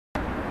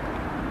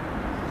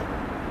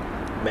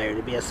may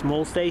only be a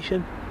small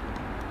station,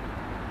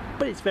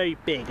 but it's very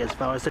big as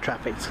far as the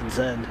traffic's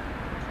concerned.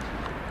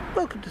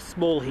 Welcome to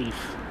Small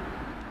Heath.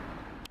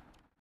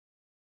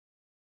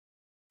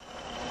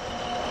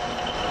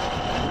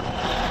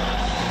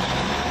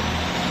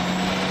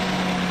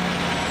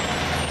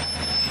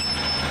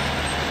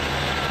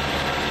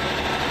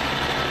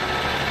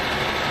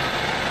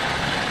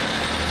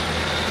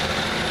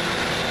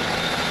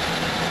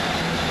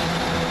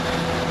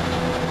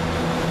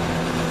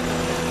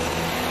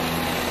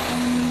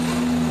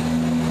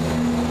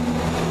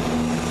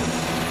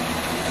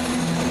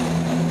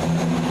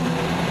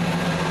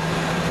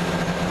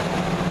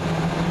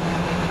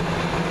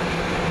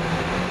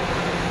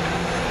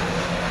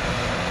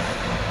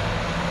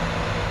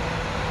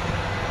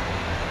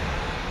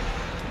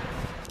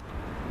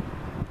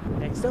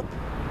 Next up,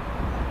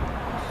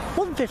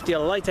 150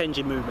 on light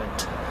engine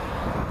movement.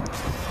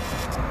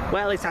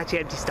 Well, it's actually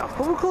empty stuff,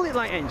 but we'll call it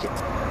light engine.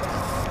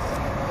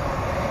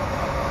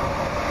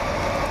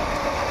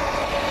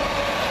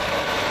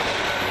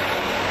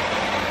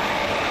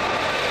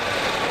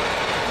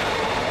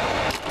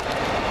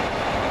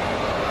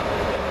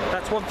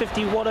 That's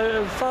 150,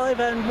 105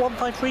 and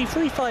 153,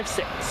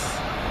 356.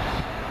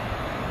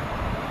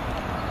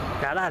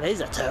 Now that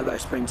is a turbo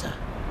sprinter.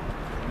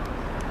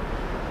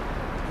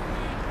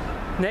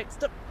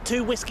 Next up,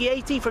 2 Whiskey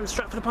 80 from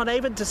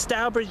Stratford-Upon-Avon to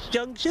Stourbridge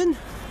Junction.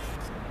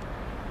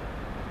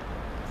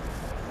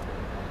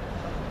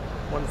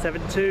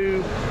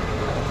 172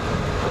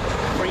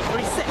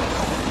 336.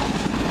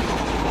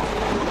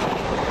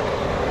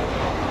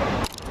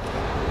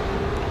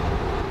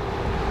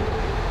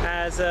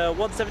 As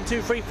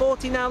 172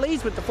 340 now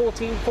leads with the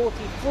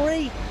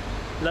 1443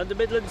 London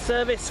Midland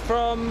service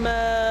from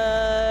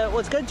well,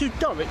 it's going to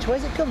Norwich.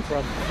 Where's it come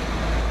from?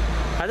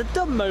 Had a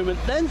dumb moment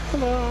then.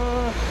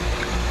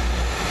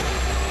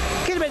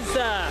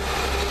 Kidderminster.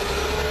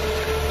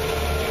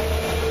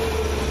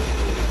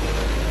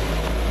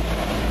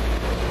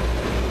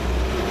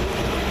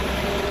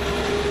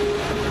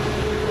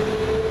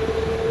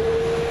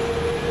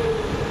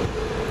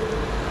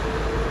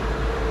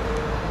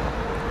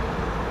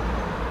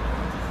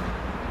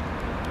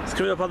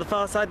 Coming up on the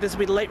far side, this will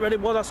be the late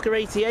running 1 Oscar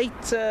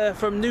 88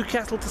 from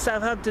Newcastle to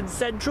Southampton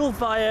Central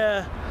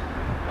via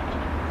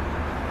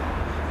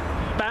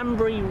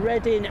Banbury,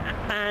 Reading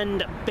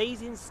and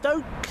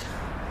Basingstoke.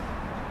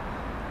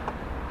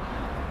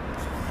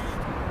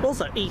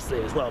 Also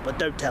Eastleigh as well, but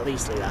don't tell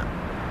Eastleigh that.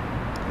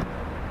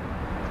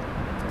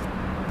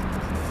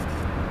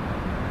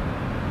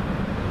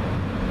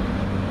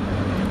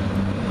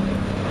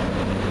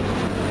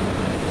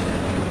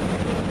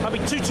 I'll be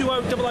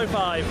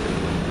 220005.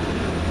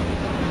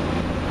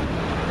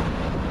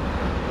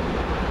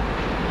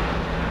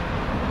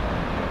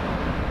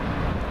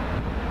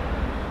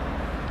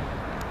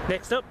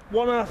 Next up,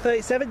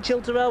 1R37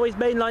 Chiltern Railways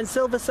mainline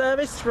silver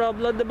service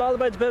from London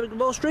Marylebone to Birmingham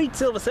Wall Street.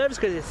 Silver service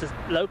because it's a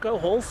loco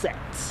haul set.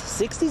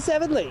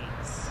 67 leads.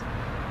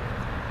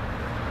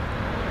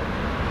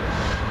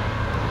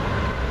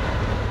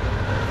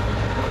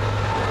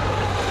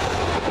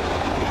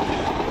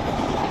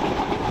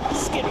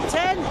 Skip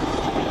 10.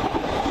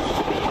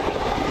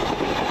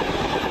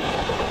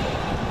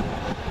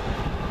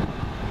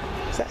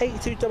 Is that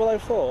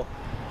 82004?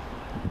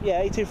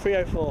 Yeah,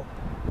 82304.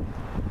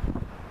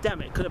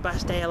 Damn it, could have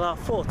bashed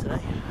ALR4 today.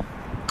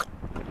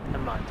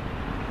 Never mind.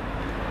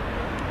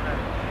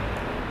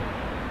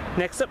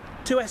 Next up,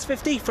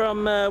 2S50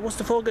 from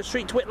Worcester Falgate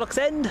Street to Whitlock's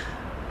End.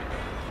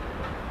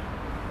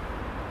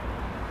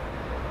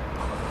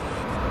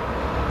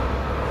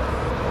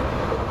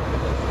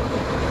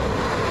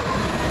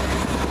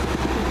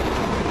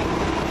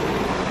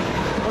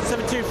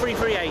 (172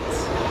 338).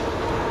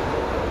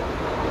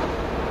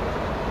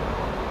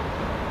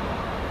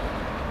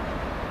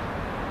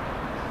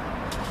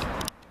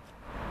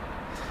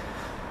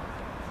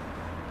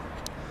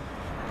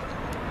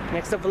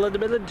 Next up for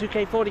London Midland,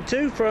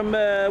 2K42 from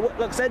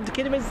Whitlock's End to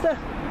Kidderminster.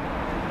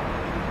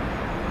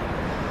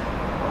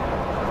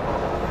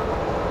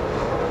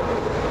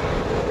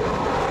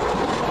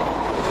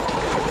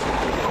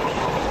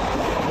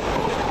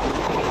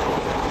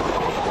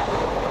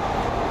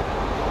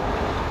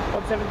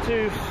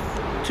 (172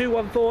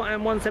 214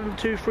 and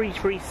 172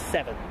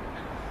 337).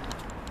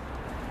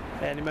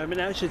 Any moment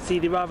now, should see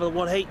the arrival of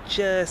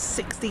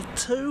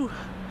 1H62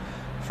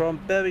 from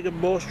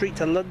Birmingham Moor Street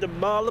to London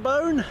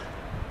Marylebone.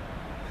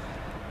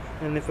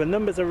 And if the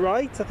numbers are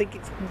right, I think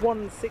it's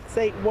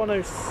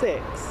 168106.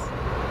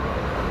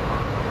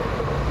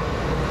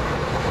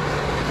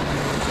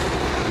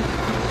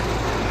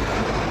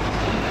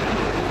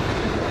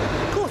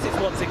 Of course it's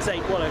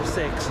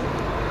 168106.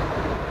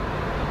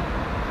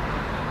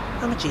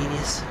 I'm a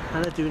genius,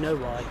 and I do know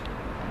why.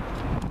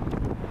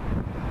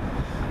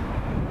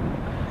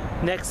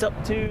 Next up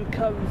to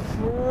come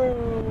through,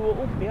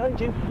 oh, behind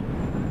you.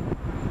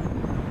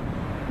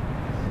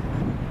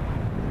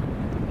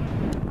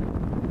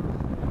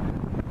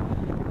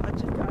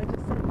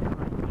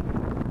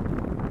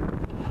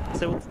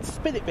 So we'll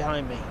spin it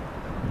behind me.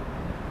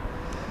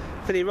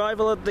 for the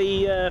arrival of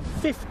the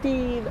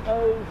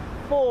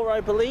 1504,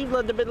 I believe,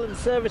 London Midland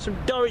service from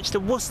Dorwich to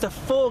Worcester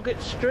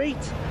Forgate Street.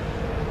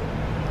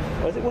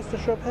 Or is it Worcester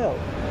Shrub Hill?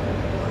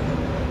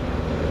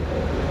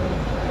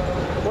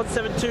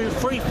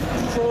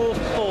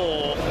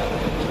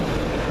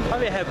 172344. Might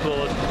be a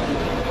headboard.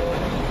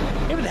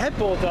 Even the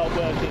headboards aren't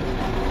working.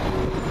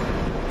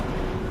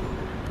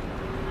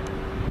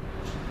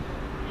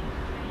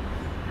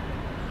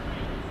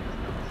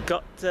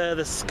 Got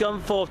the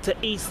Scunthorpe to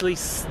Eastleigh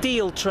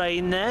Steel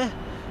train there,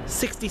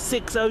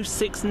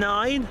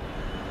 66069.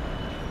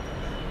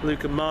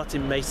 Luke and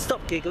Martin may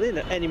stop giggling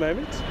at any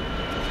moment.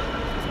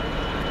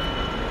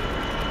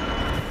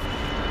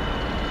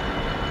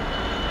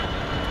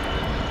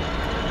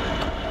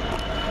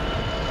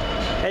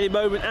 Any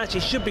moment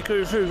actually should be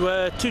coming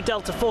through 2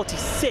 Delta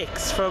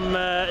 46 from,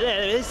 there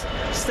it is,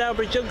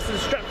 Stourbridge Junction,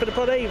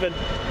 Stratford-Upon-Avon.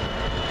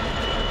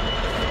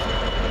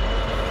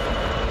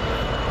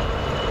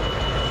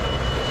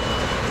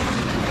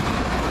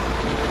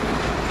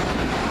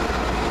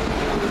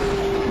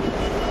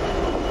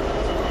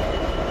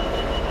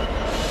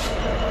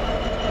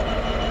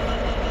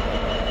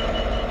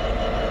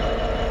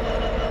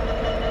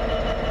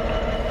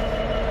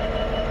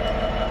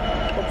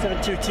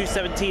 (172)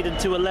 217 and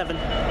 211.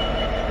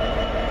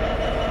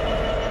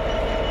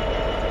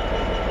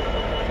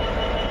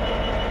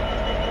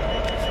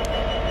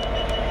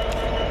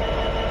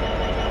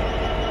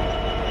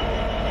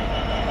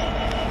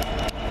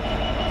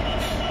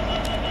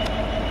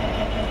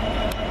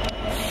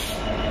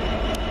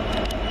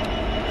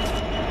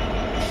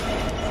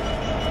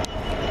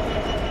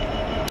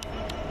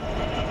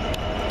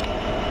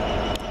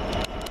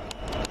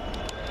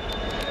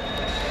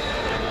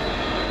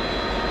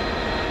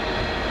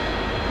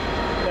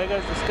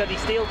 Goes the Scuddy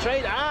Steel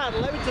train. Ah, the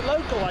Leamington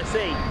Local, I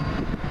see.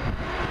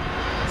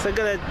 So I'm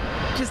going to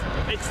just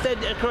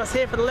extend it across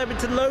here for the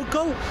Leamington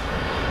Local,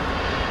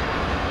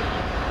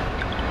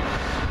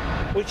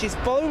 which is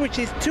following, which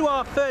is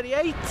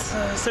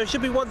 2R38. So it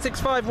should be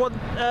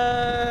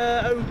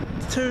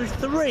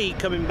 1651023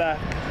 coming back.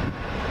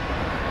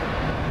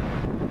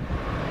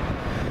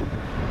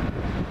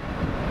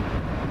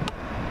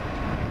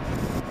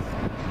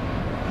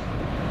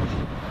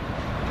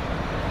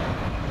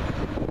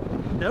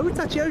 No, it's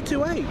actually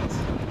 028.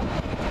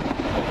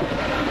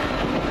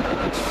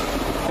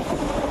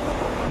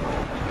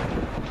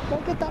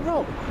 Don't get that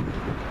wrong.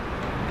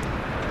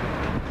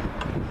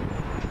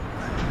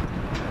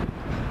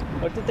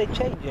 Or did they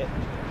change it?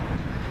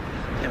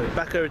 Yeah, we're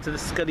back over to the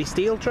Scuddy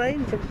Steel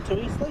train from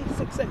to Eastleigh,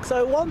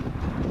 6601.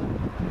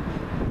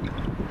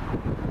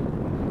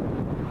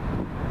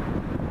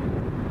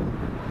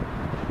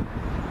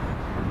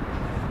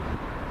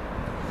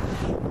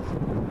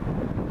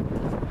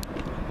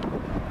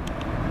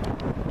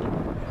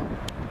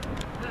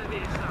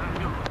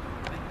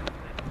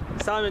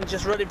 Simon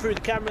just running through the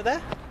camera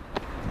there.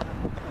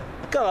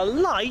 Got a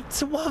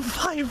light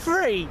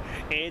 153.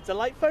 It's a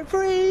light phone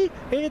free.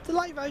 It's a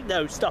light phone.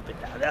 No, stop it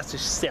now. That's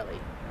just silly.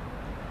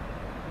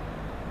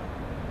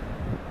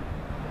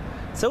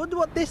 So I wonder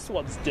what this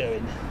one's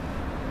doing.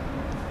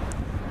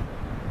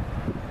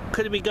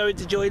 Could it be going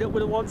to join up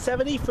with a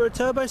 170 for a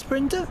turbo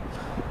sprinter?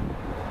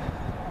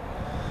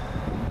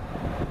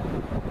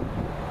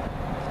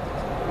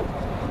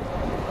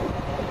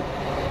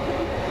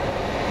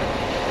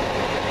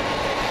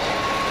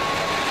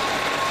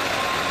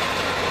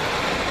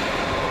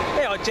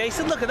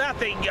 Jason, look at that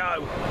thing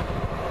go!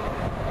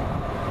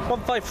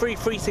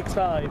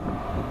 153365.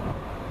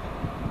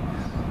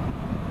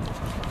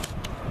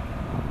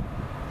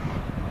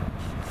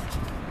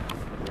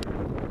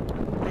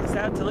 It's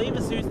out to leave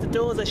as soon as the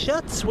doors are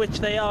shut,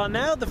 which they are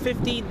now. The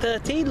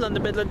 1513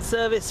 London Midland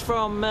service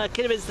from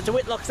Kidderminster to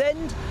Whitlock's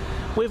End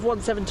with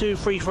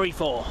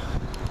 172334,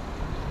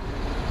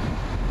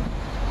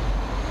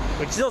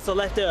 which is also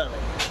left early.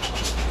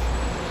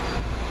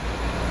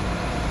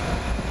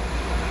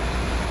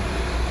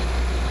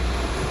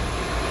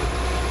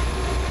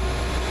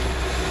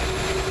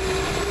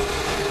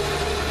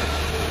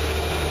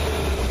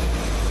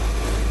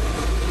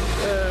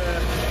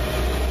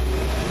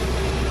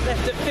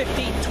 Left at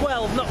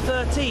 1512, not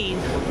 13.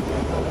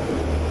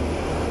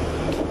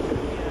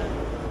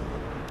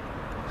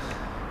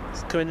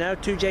 It's coming now,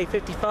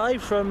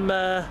 2J55 from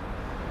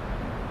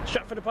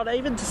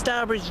Stratford-Upon-Avon to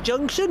Stourbridge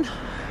Junction.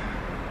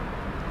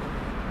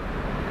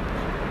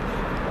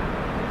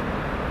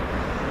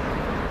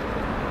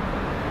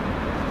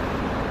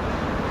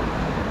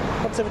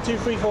 That's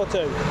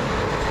 72342.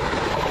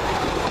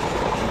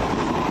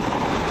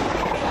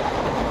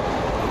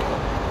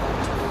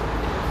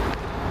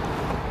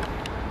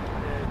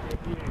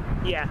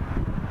 Yeah.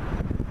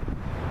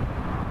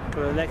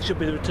 Well, next should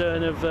be the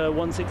return of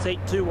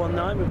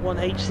 168219 with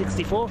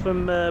 1H64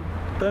 from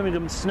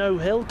Birmingham Snow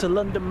Hill to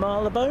London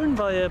Marylebone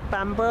via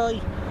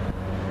Banbury.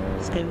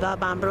 Let's go via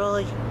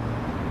Banbury.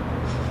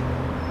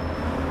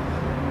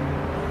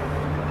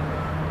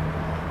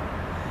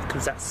 Here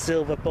comes that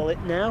silver bullet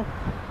now.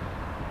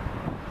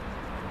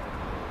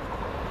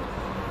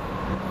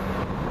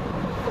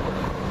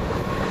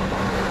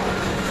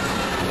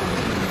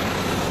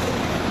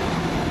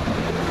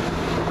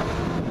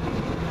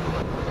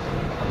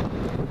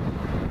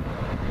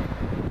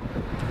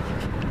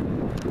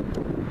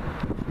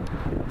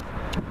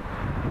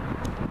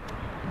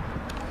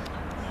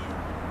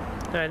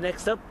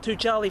 Next up, 2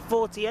 Charlie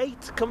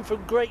 48, come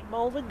from Great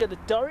Malvern, go to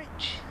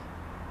Dorwich.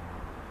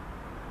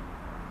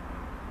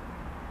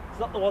 It's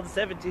not the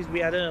 170s we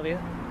had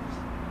earlier.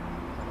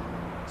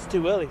 It's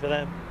too early for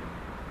them.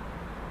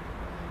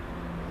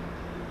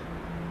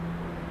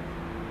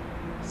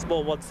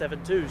 Small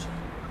 172s.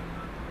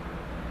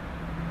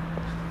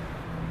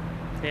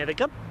 Here they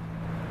come.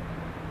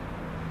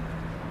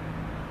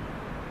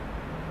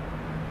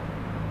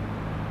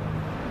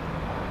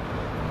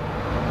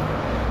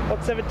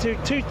 One 72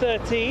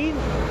 213.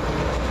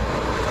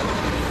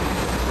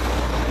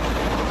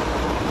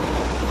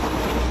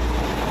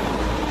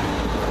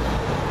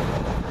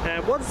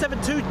 And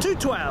 172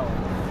 212.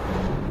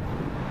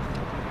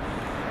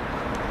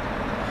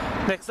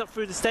 Next up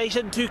through the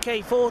station,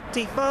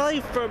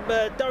 2K45 from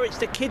Dorwich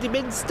to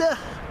Kidderminster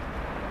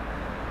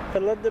for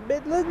London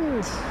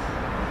Midland.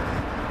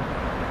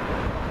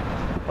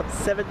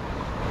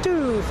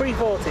 172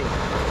 340.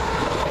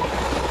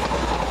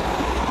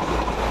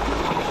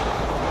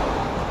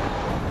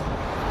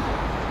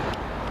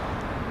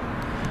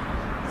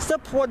 Next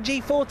up,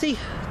 1G40,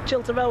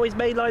 Chiltern Railway's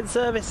mainline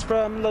service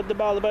from London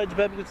Marylebone to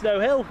Birmingham Snow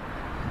Hill.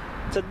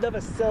 It's another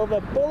silver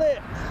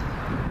bullet.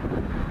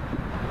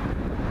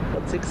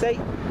 168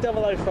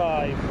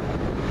 005.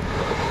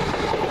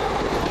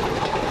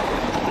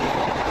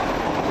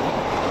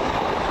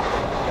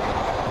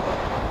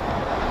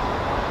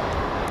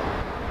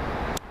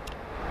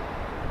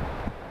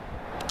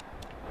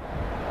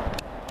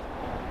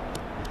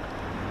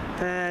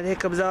 And here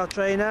comes our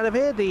train out of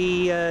here,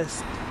 the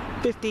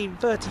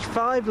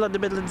 1535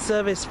 London Midland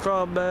service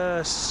from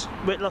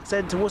Whitlock's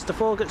End to Worcester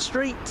Falgate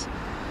Street.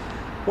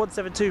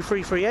 172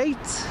 338.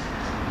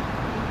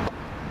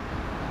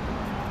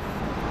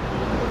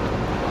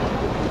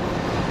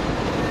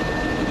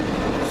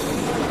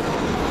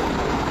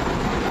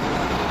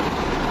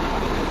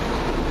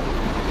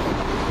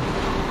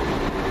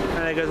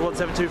 And there goes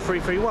 172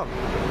 331.